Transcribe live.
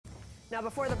Now,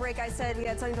 before the break, I said we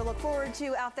had something to look forward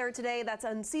to out there today. That's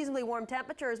unseasonably warm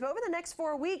temperatures. But over the next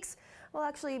 4 weeks, we'll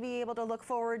actually be able to look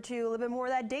forward to a little bit more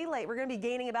of that daylight. We're going to be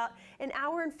gaining about an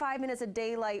hour and 5 minutes of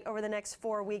daylight over the next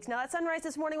 4 weeks. Now, that sunrise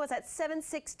this morning was at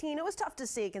 7:16. It was tough to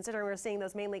see considering we're seeing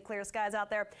those mainly clear skies out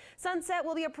there. Sunset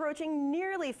will be approaching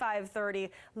nearly 5:30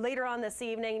 later on this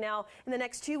evening. Now, in the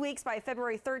next 2 weeks, by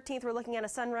February 13th, we're looking at a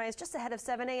sunrise just ahead of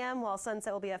 7 a.m. while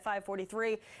sunset will be at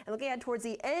 5:43. And looking ahead towards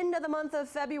the end of the month of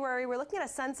February, we're looking at a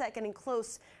sunset getting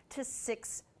close to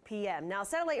 6 p.m. Now,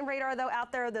 satellite and radar, though,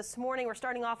 out there this morning, we're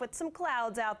starting off with some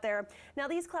clouds out there. Now,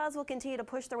 these clouds will continue to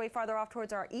push their way farther off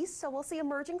towards our east, so we'll see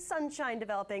emerging sunshine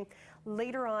developing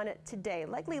later on today.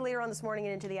 Likely later on this morning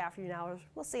and into the afternoon hours,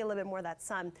 we'll see a little bit more of that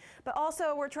sun. But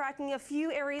also, we're tracking a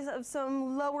few areas of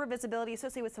some lower visibility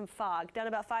associated with some fog. Down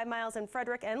about 5 miles in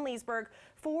Frederick and Leesburg,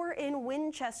 4 in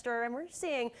Winchester, and we're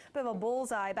seeing a bit of a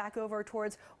bullseye back over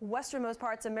towards westernmost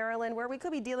parts of Maryland, where we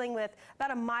could be dealing with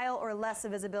about a mile or less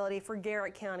of visibility for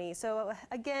Garrett County. So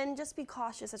again, just be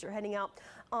cautious as you're heading out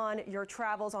on your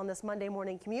travels on this Monday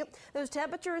morning commute. Those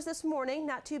temperatures this morning,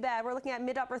 not too bad. We're looking at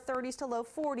mid-upper 30s to low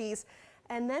 40s.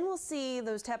 And then we'll see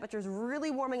those temperatures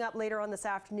really warming up later on this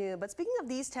afternoon. But speaking of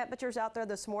these temperatures out there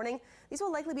this morning, these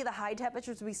will likely be the high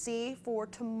temperatures we see for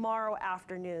tomorrow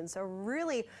afternoon. So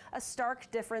really a stark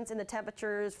difference in the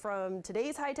temperatures from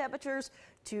today's high temperatures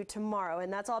to tomorrow.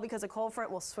 And that's all because a cold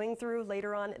front will swing through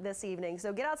later on this evening.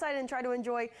 So get outside and try to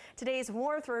enjoy today's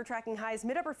warmth. We're tracking highs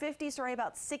mid-upper 50s to right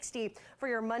about 60 for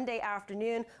your Monday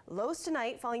afternoon. Lows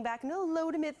tonight falling back into the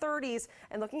low to mid 30s.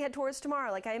 And looking ahead towards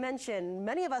tomorrow, like I mentioned,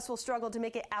 many of us will struggle to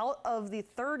make it out of the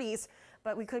 30s,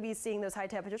 but we could be seeing those high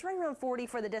temperatures right around 40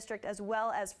 for the district as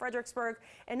well as Fredericksburg.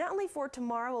 And not only for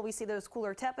tomorrow will we see those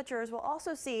cooler temperatures, we'll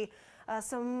also see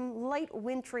some light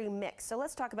wintry mix. So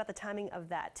let's talk about the timing of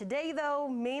that. Today, though,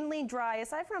 mainly dry,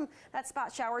 aside from that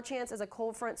spot shower chance as a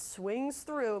cold front swings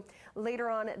through later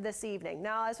on this evening.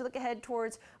 Now, as we look ahead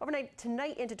towards overnight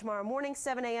tonight into tomorrow morning,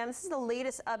 7 a.m., this is the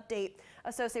latest update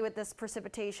associated with this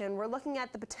precipitation. We're looking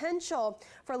at the potential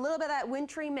for a little bit of that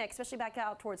wintry mix, especially back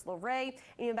out towards Luray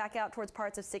and even back out towards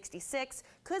parts of 66.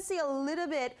 Could see a little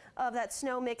bit of that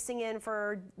snow mixing in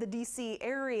for the D.C.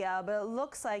 area, but it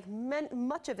looks like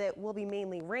much of it will be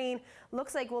mainly rain.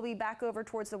 Looks like we'll be back over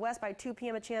towards the west by 2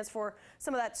 p.m. a chance for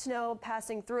some of that snow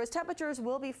passing through as temperatures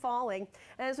will be falling.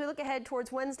 And as we look ahead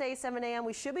towards Wednesday, 7 a.m.,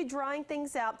 we should be drying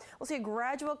things out. We'll see a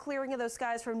gradual clearing of those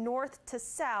skies from north to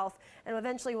south, and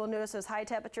eventually we'll notice those high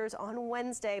temperatures on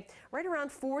Wednesday right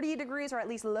around 40 degrees or at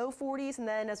least low 40s. And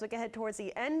then as we get ahead towards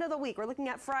the end of the week, we're looking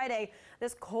at Friday,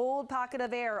 this cold pocket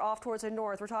of air off towards the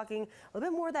north. We're talking a little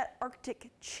bit more of that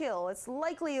Arctic chill. It's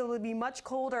likely it would be much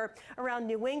colder around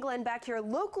New England. Back here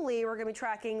locally, we're going to be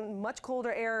tracking much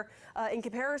colder air in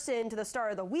comparison to the start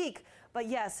of the week. But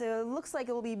yes, it looks like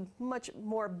it will be much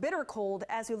more bitter cold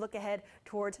as we look ahead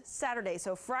towards Saturday.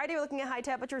 So Friday, we're looking at high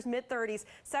temperatures, mid-30s.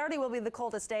 Saturday will be the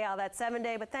coldest day out of that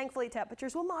 7-day, but thankfully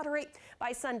temperatures will moderate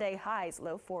by Sunday, highs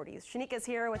low 40s. Shanika's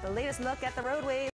here with the latest look at the roadways.